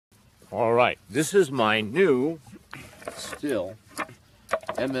All right, this is my new Stihl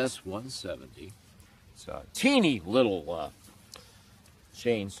MS 170. It's a teeny little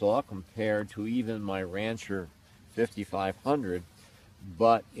chainsaw compared to even my Rancher 5500,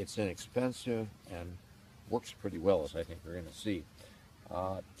 but it's inexpensive and works pretty well, as I think we're going to see.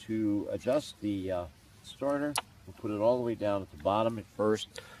 To adjust the starter, we'll put it all the way down at the bottom at first.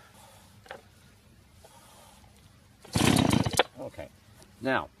 Okay,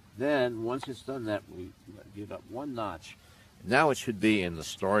 now then once it's done that, we give up one notch. Now it should be in the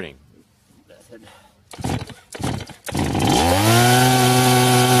starting method.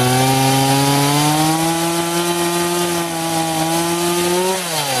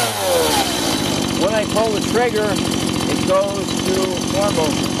 When I pull the trigger, it goes to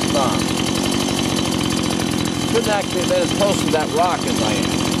normal stop. Shouldn't actually have been as close to that rock as I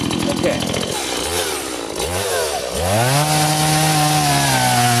am. Okay.